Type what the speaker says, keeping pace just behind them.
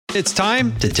It's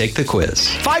time to take the quiz.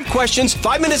 5 questions,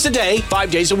 5 minutes a day,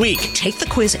 5 days a week. Take the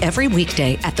quiz every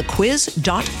weekday at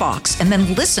thequiz.fox and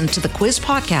then listen to the quiz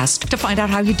podcast to find out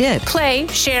how you did. Play,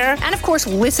 share, and of course,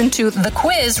 listen to The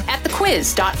Quiz at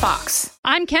thequiz.fox.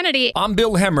 I'm Kennedy. I'm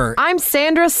Bill Hemmer. I'm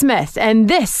Sandra Smith, and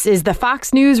this is the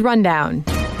Fox News Rundown.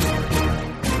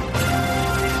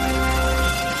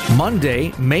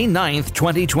 Monday, May 9th,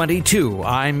 2022.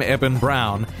 I'm Eben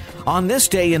Brown. On this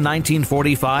day in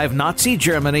 1945, Nazi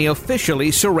Germany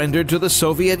officially surrendered to the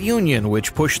Soviet Union,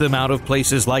 which pushed them out of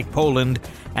places like Poland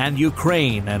and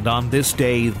Ukraine. And on this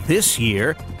day this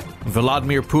year,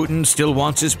 Vladimir Putin still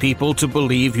wants his people to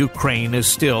believe Ukraine is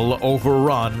still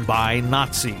overrun by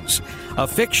Nazis. A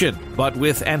fiction, but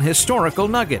with an historical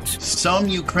nugget. Some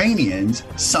Ukrainians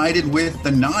sided with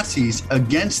the Nazis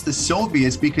against the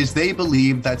Soviets because they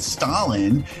believed that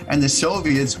Stalin and the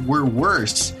Soviets were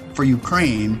worse for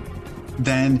Ukraine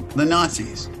than the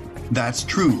Nazis. That's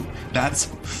true. That's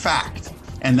fact.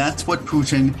 And that's what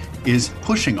Putin is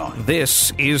pushing on.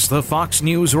 This is the Fox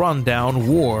News Rundown: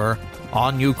 War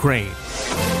on Ukraine.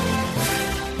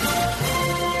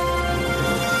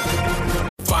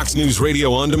 Fox News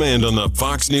Radio on demand on the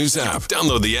Fox News app.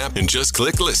 Download the app and just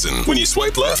click listen. When you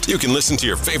swipe left, you can listen to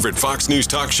your favorite Fox News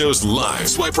talk shows live.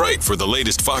 Swipe right for the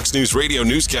latest Fox News Radio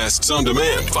newscasts on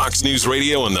demand. Fox News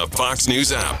Radio on the Fox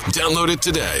News app. Download it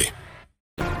today.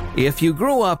 If you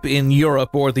grew up in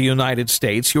Europe or the United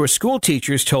States, your school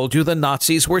teachers told you the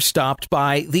Nazis were stopped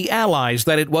by the Allies,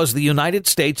 that it was the United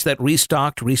States that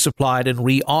restocked, resupplied, and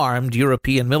rearmed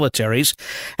European militaries,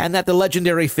 and that the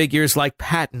legendary figures like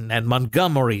Patton and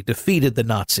Montgomery defeated the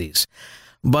Nazis.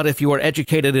 But if you were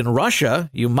educated in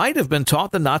Russia, you might have been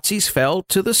taught the Nazis fell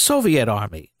to the Soviet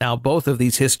army. Now, both of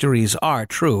these histories are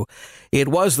true. It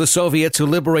was the Soviets who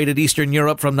liberated Eastern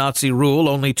Europe from Nazi rule,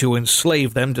 only to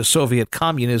enslave them to Soviet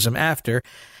communism after.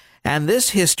 And this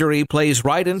history plays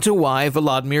right into why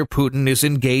Vladimir Putin is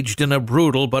engaged in a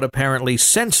brutal but apparently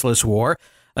senseless war,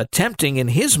 attempting in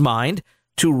his mind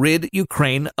to rid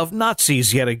Ukraine of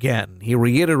Nazis yet again. He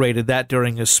reiterated that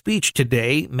during a speech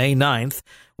today, May 9th,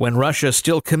 when Russia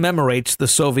still commemorates the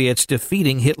Soviets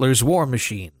defeating Hitler's war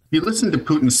machine. If you listen to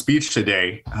Putin's speech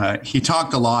today, he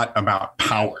talked a lot about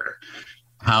power,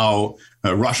 how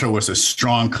Russia was a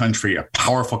strong country, a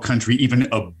powerful country, even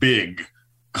a big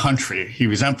country. He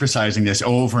was emphasizing this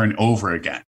over and over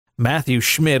again. Matthew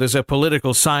Schmidt is a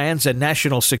political science and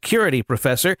national security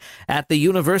professor at the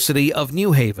University of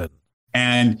New Haven.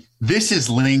 And this is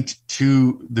linked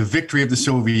to the victory of the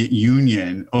Soviet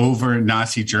Union over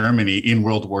Nazi Germany in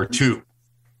World War II.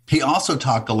 He also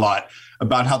talked a lot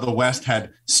about how the West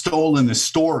had stolen the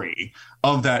story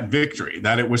of that victory,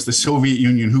 that it was the Soviet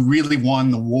Union who really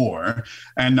won the war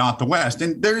and not the West.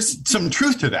 And there's some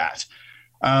truth to that.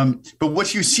 But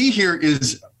what you see here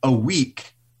is a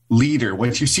weak leader.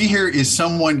 What you see here is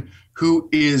someone who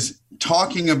is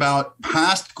talking about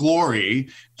past glory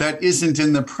that isn't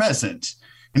in the present.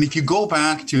 And if you go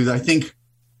back to, I think,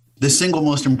 the single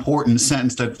most important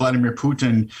sentence that Vladimir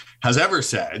Putin has ever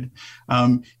said,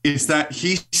 is that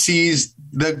he sees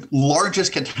the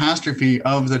largest catastrophe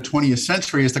of the 20th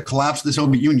century as the collapse of the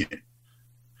Soviet Union.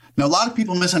 Now, a lot of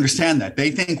people misunderstand that.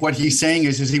 They think what he's saying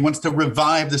is he wants to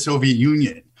revive the Soviet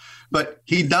Union. But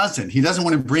he doesn't. He doesn't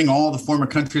want to bring all the former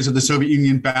countries of the Soviet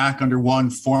Union back under one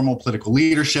formal political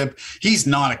leadership. He's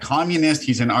not a communist.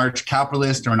 He's an arch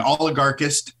capitalist or an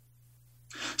oligarchist.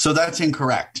 So that's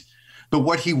incorrect. But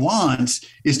what he wants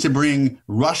is to bring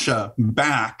Russia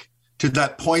back to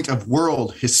that point of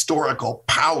world historical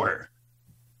power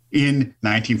in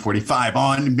 1945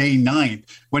 on May 9th,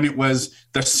 when it was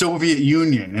the Soviet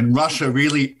Union and Russia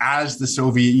really as the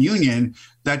Soviet Union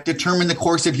that determined the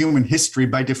course of human history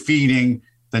by defeating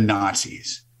the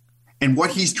Nazis. And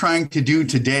what he's trying to do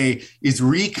today is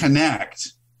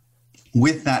reconnect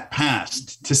with that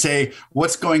past, to say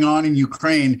what's going on in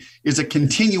Ukraine is a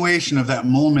continuation of that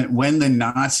moment when the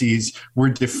Nazis were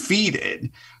defeated.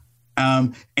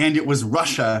 And it was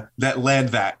Russia that led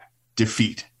that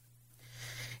defeat.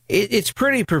 It's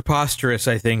pretty preposterous,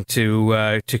 I think,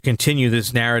 to continue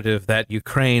this narrative that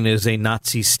Ukraine is a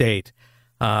Nazi state.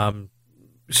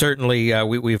 Certainly,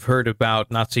 we've heard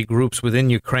about Nazi groups within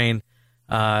Ukraine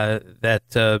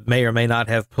that may or may not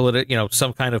have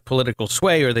some kind of political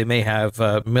sway, or they may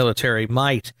have military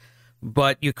might.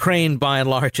 But Ukraine, by and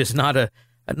large, is not a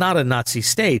Nazi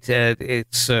state.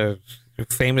 It's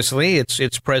famously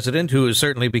its president, who has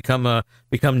certainly become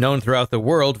known throughout the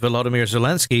world, Volodymyr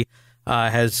Zelensky,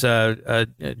 has a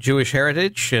Jewish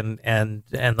heritage and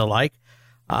the like.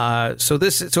 So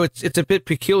it's a bit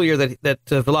peculiar that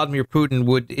Vladimir Putin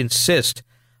would insist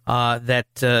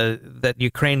that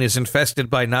Ukraine is infested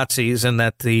by Nazis and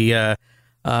that the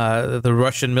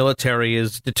Russian military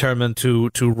is determined to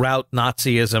rout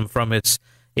Nazism from its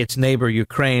neighbor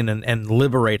Ukraine and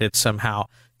liberate it somehow.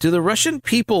 Do the Russian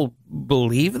people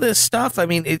believe this stuff? I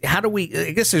mean, how do we?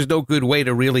 I guess there's no good way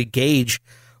to really gauge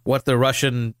what the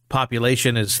Russian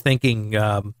population is thinking.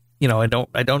 I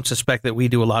don't suspect that we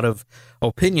do a lot of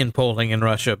opinion polling in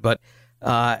Russia, but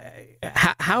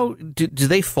how do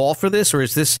they fall for this, or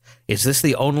is this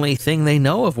the only thing they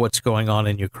know of what's going on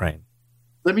in Ukraine?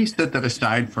 Let me set that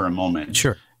aside for a moment.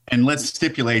 Sure. And let's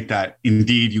stipulate that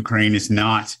indeed Ukraine is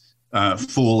not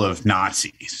full of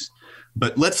Nazis.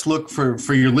 But let's look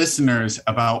for your listeners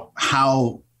about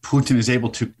how Putin is able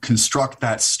to construct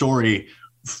that story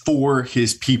for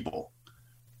his people.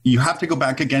 You have to go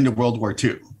back again to World War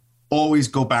II. Always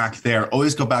go back there.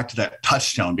 Always go back to that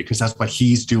touchstone because that's what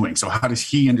he's doing. So how does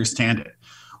he understand it?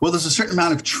 Well, there's a certain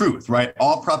amount of truth, right?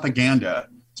 All propaganda,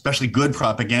 especially good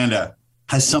propaganda,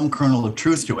 has some kernel of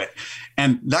truth to it.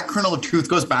 And that kernel of truth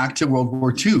goes back to World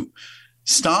War II.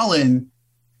 Stalin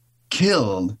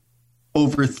killed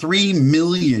over 3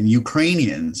 million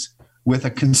Ukrainians with a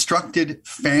constructed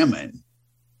famine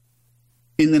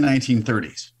in the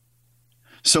 1930s.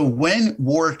 So when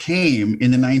war came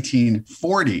in the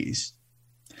 1940s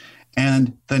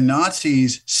and the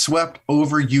Nazis swept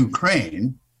over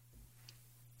Ukraine,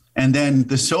 and then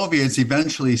the Soviets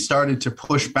eventually started to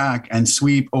push back and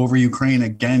sweep over Ukraine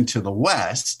again to the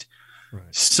West, right.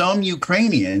 Some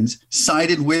Ukrainians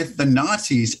sided with the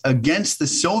Nazis against the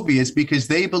Soviets because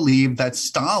they believed that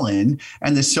Stalin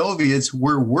and the Soviets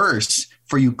were worse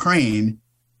for Ukraine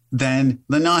than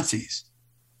the Nazis.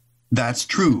 That's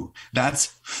true. That's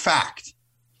fact.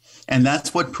 And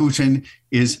that's what Putin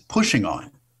is pushing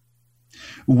on.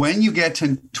 When you get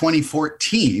to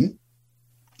 2014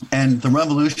 and the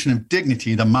revolution of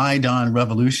dignity, the Maidan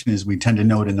revolution, as we tend to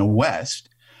know it in the West,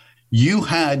 you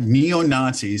had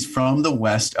neo-Nazis from the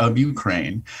west of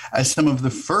Ukraine as some of the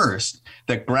first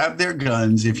that grabbed their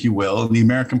guns, if you will, in the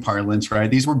American parlance, right?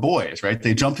 These were boys, right?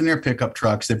 They jumped in their pickup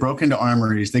trucks, they broke into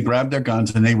armories, they grabbed their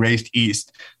guns, and they raced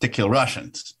east to kill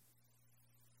Russians.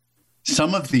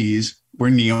 Some of these were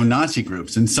neo-Nazi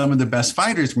groups, and some of the best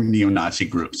fighters were neo-Nazi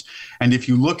groups. And if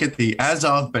you look at the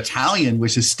Azov battalion,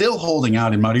 which is still holding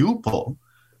out in Mariupol,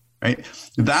 right?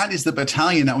 That is the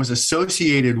battalion that was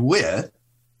associated with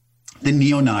the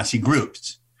neo-Nazi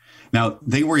groups. Now,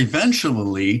 they were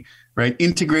eventually, right,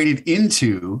 integrated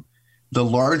into the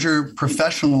larger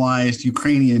professionalized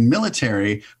Ukrainian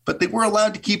military, but they were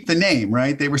allowed to keep the name,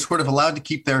 right? They were sort of allowed to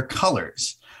keep their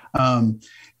colors.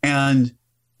 And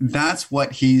that's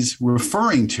what he's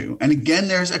referring to. And again,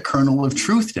 there's a kernel of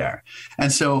truth there.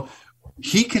 And so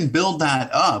he can build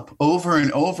that up over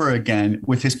and over again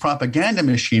with his propaganda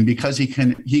machine because he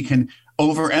can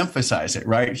overemphasize it,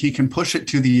 right? He can push it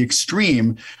to the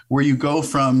extreme where you go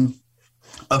from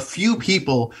a few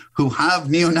people who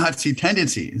have neo-Nazi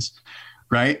tendencies,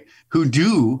 right, who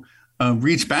do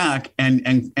reach back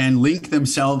and link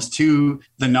themselves to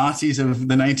the Nazis of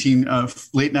the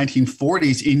late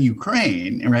 1940s in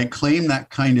Ukraine, right? Claim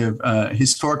that kind of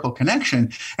historical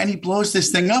connection, and he blows this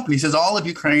thing up and he says all of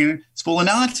Ukraine is full of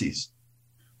Nazis.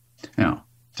 Now,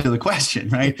 to the question,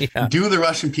 right? Yeah. Do the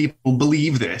Russian people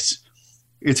believe this?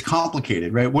 It's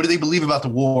complicated, right? What do they believe about the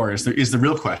war is the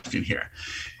real question here.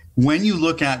 When you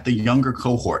look at the younger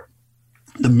cohort,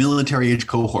 the military age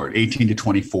cohort, 18 to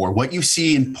 24, what you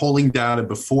see in polling data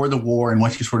before the war and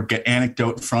what you sort of get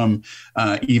anecdote from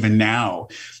even now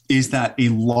is that a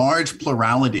large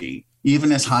plurality,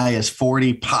 even as high as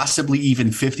 40, possibly even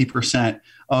 50%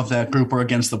 of that group are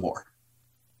against the war.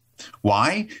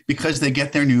 Why? Because they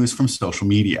get their news from social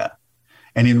media.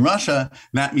 And in Russia,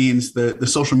 that means the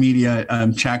social media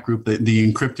chat group,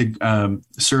 the encrypted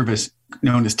service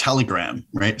known as Telegram,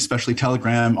 right? Especially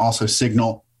Telegram, also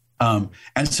Signal.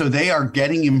 And so they are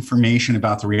getting information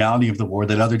about the reality of the war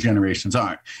that other generations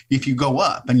aren't. If you go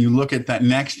up and you look at that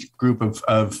next group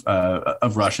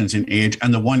of Russians in age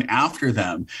and the one after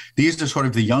them, these are sort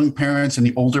of the young parents and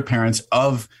the older parents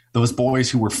of those boys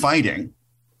who were fighting.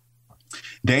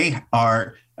 They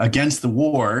are against the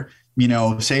war,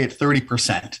 say at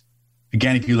 30%.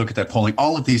 Again, if you look at that polling,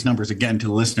 all of these numbers, again, to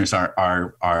the listeners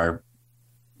are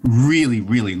really,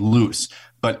 really loose.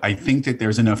 But I think that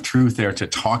there's enough truth there to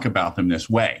talk about them this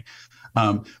way.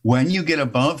 When you get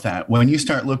above that, when you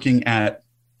start looking at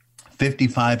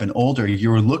 55 and older,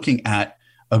 you're looking at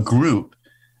a group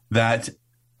that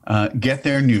get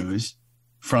their news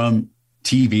from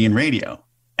TV and radio.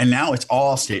 And now it's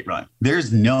all state-run.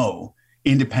 There's no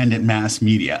independent mass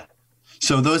media.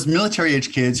 So those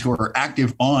military-age kids who are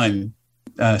active on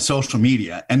social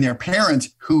media, and their parents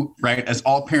who, right, as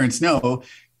all parents know,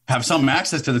 have some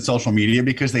access to the social media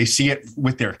because they see it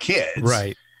with their kids,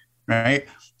 right,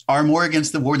 are more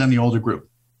against the war than the older group.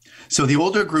 So the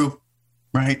older group,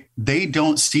 right, they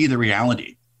don't see the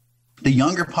reality. The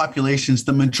younger populations,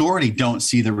 the majority don't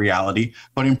see the reality,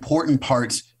 but important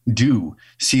parts do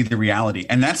see the reality.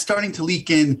 And that's starting to leak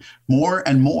in more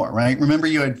and more, right? Remember,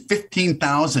 you had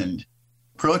 15,000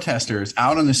 protesters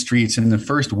out on the streets in the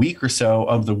first week or so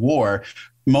of the war,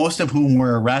 most of whom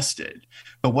were arrested.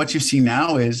 But what you see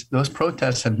now is those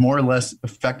protests have more or less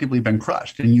effectively been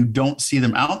crushed, and you don't see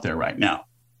them out there right now.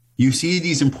 You see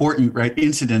these important, right,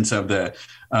 incidents of the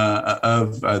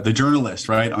journalist,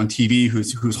 right, on TV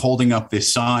who's holding up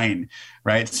this sign,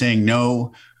 right, saying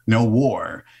no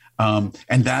war. And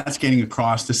that's getting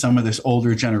across to some of this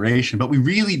older generation. But we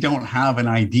really don't have an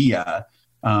idea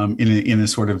in a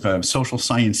sort of social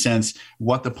science sense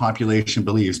what the population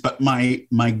believes. But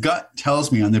my gut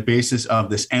tells me, on the basis of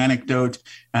this anecdote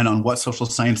and on what social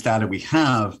science data we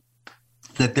have,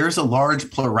 that there's a large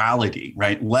plurality,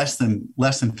 right? Less than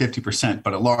 50%,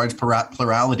 but a large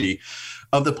plurality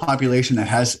of the population that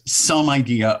has some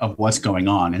idea of what's going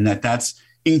on, and that's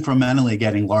incrementally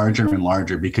getting larger and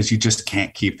larger because you just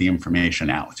can't keep the information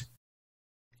out.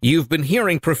 You've been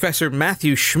hearing Professor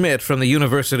Matthew Schmidt from the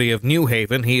University of New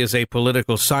Haven. He is a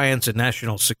political science and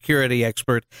national security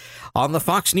expert. On the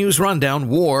Fox News Rundown,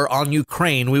 War on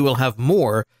Ukraine. We will have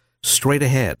more straight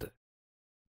ahead.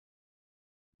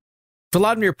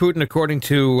 Vladimir Putin, according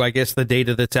to, I guess, the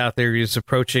data that's out there, is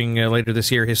approaching later this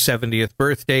year his 70th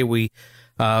birthday.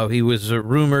 He was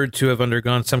rumored to have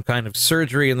undergone some kind of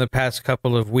surgery in the past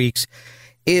couple of weeks.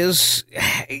 Is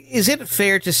it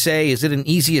fair to say, is it an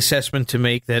easy assessment to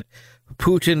make that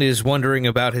Putin is wondering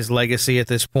about his legacy at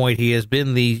this point? He has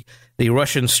been the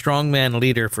Russian strongman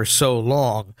leader for so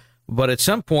long, but at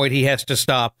some point he has to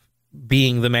stop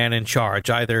being the man in charge.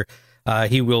 Either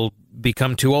he will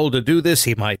become too old to do this,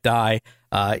 he might die.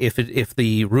 If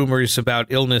the rumors about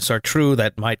illness are true,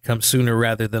 that might come sooner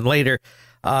rather than later.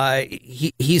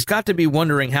 He's got to be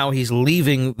wondering how he's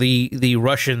leaving the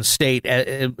Russian state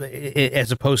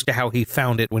as opposed to how he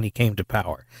found it when he came to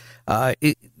power.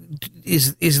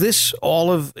 Is this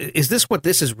what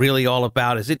this is really all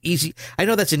about? Is it easy? I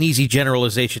know that's an easy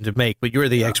generalization to make, but you're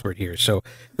the expert here, so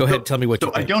go ahead and tell me what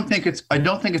you think. I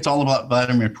don't think it's all about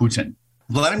Vladimir Putin.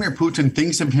 Vladimir Putin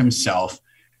thinks of himself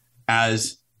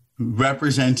as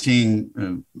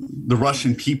representing the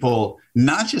Russian people,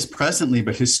 not just presently,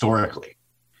 but historically.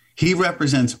 He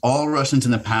represents all Russians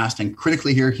in the past, and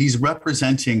critically here, he's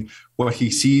representing what he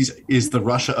sees is the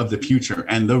Russia of the future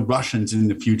and the Russians in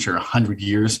the future 100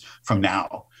 years from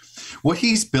now. What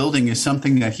he's building is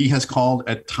something that he has called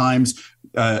at times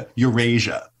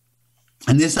Eurasia.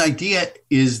 And this idea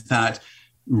is that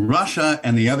Russia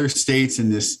and the other states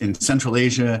in Central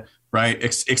Asia, right,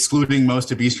 excluding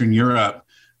most of Eastern Europe,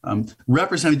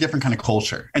 represent a different kind of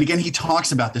culture. And again, he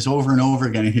talks about this over and over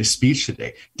again in his speech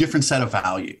today. Different set of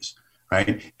values,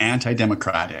 right?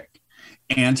 Anti-democratic,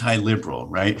 anti-liberal,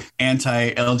 right?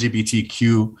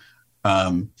 Anti-LGBTQ,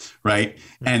 right?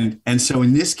 And so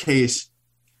in this case,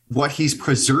 what he's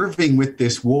preserving with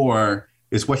this war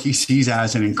is what he sees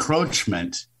as an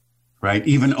encroachment, right?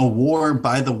 Even a war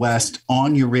by the West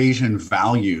on Eurasian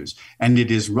values. And it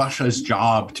is Russia's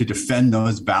job to defend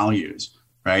those values,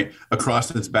 right,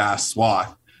 across its vast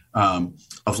swath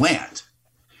of land.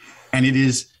 And it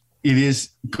is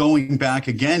going back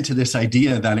again to this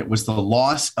idea that it was the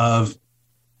loss of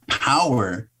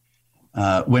power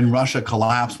when Russia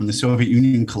collapsed, when the Soviet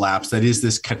Union collapsed, that is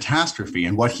this catastrophe.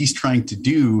 And what he's trying to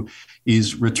do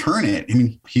is return it. I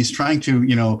mean, he's trying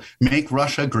to, make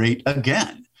Russia great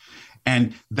again.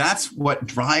 And that's what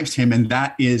drives him. And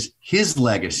that is his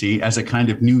legacy as a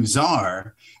kind of new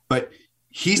czar. But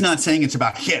he's not saying it's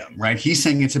about him, right? He's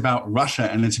saying it's about Russia,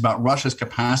 and it's about Russia's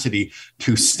capacity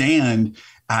to stand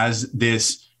as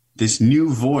this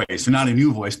new voice, or not a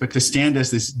new voice, but to stand as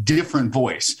this different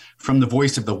voice from the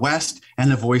voice of the West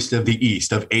and the voice of the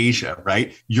East, of Asia,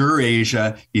 right?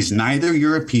 Eurasia is neither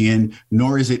European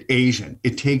nor is it Asian.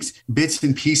 It takes bits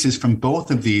and pieces from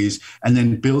both of these and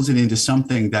then builds it into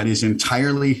something that is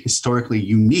entirely historically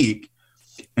unique.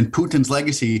 And Putin's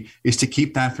legacy is to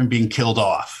keep that from being killed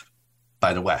off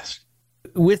by the West.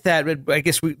 With that, I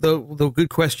guess the good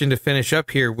question to finish up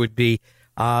here would be,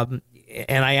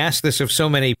 and I ask this of so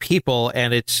many people,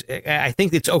 and I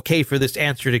think it's okay for this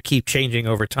answer to keep changing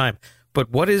over time. But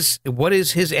what is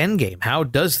his end game? How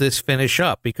does this finish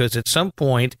up? Because at some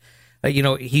point,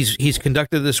 he's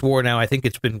conducted this war now. I think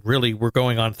we're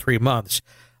going on 3 months.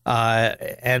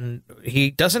 and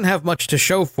he doesn't have much to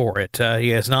show for it. He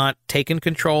has not taken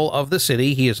control of the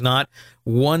city. He has not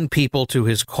won people to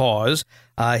his cause.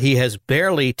 He has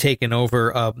barely taken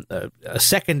over a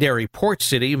secondary port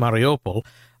city, Mariupol,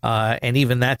 and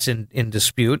even that's in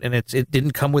dispute, and it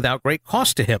didn't come without great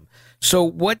cost to him. So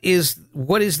what is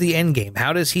the end game?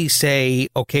 How does he say,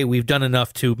 okay, we've done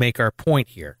enough to make our point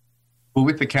here? Well,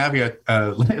 with the caveat,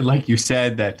 like you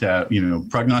said, that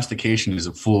prognostication is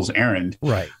a fool's errand.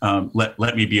 Right.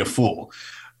 Let me be a fool.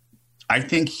 I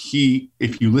think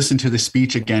if you listen to the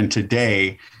speech again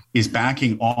today, is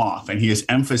backing off, and he has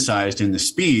emphasized in the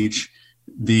speech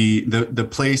the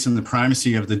place and the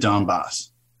primacy of the Donbass.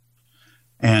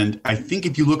 And I think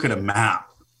if you look at a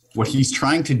map, what he's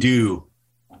trying to do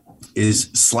is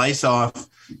slice off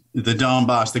the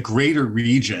Donbass, the greater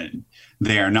region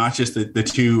there, not just the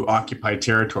two occupied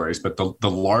territories, but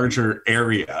the larger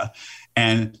area,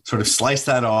 and sort of slice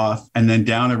that off, and then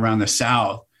down around the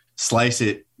south, slice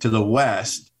it to the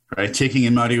west, right, taking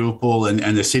in Mariupol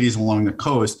and the cities along the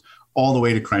coast all the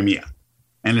way to Crimea,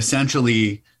 and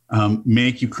essentially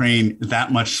make Ukraine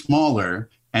that much smaller,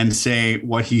 and say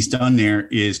what he's done there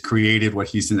is created what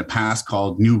he's in the past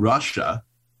called New Russia,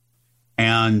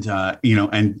 and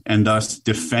thus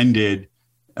defended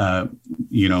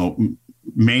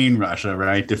main Russia,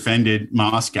 right? Defended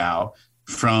Moscow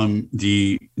from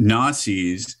the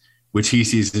Nazis, which he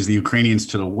sees as the Ukrainians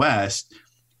to the west,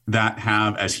 that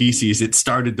have, as he sees it,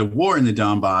 started the war in the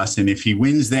Donbass. And if he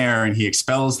wins there and he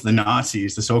expels the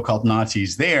Nazis, the so-called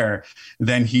Nazis there,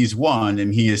 then he's won,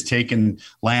 and he has taken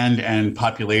land and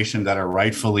population that are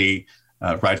rightfully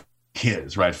Russia.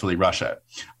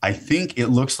 I think it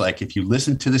looks like, if you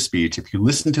listen to the speech, if you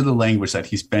listen to the language that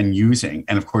he's been using,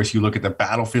 and of course you look at the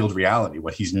battlefield reality,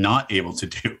 what he's not able to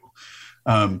do,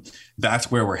 that's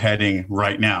where we're heading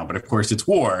right now. But of course it's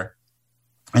war,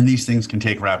 and these things can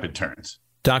take rapid turns.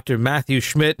 Dr. Matthew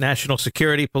Schmidt, National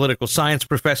Security Political Science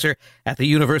Professor at the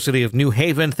University of New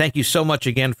Haven, thank you so much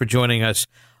again for joining us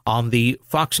on the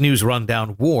Fox News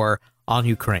Rundown, War on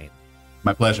Ukraine.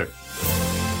 My pleasure.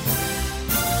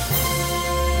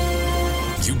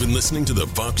 You've been listening to the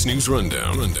Fox News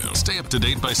Rundown. Stay up to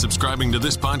date by subscribing to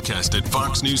this podcast at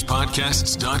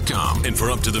foxnewspodcasts.com. And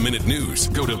for up-to-the-minute news,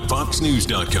 go to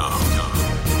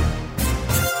foxnews.com.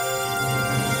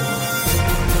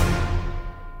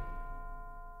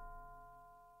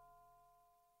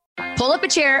 Pull up a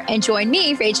chair and join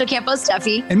me, Rachel Campos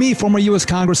Duffy, and me, former U.S.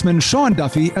 Congressman Sean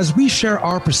Duffy, as we share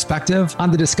our perspective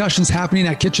on the discussions happening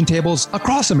at kitchen tables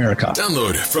across America.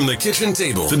 Download From the Kitchen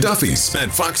Table, The Duffys, at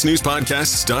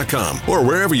foxnewspodcasts.com or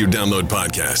wherever you download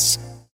podcasts.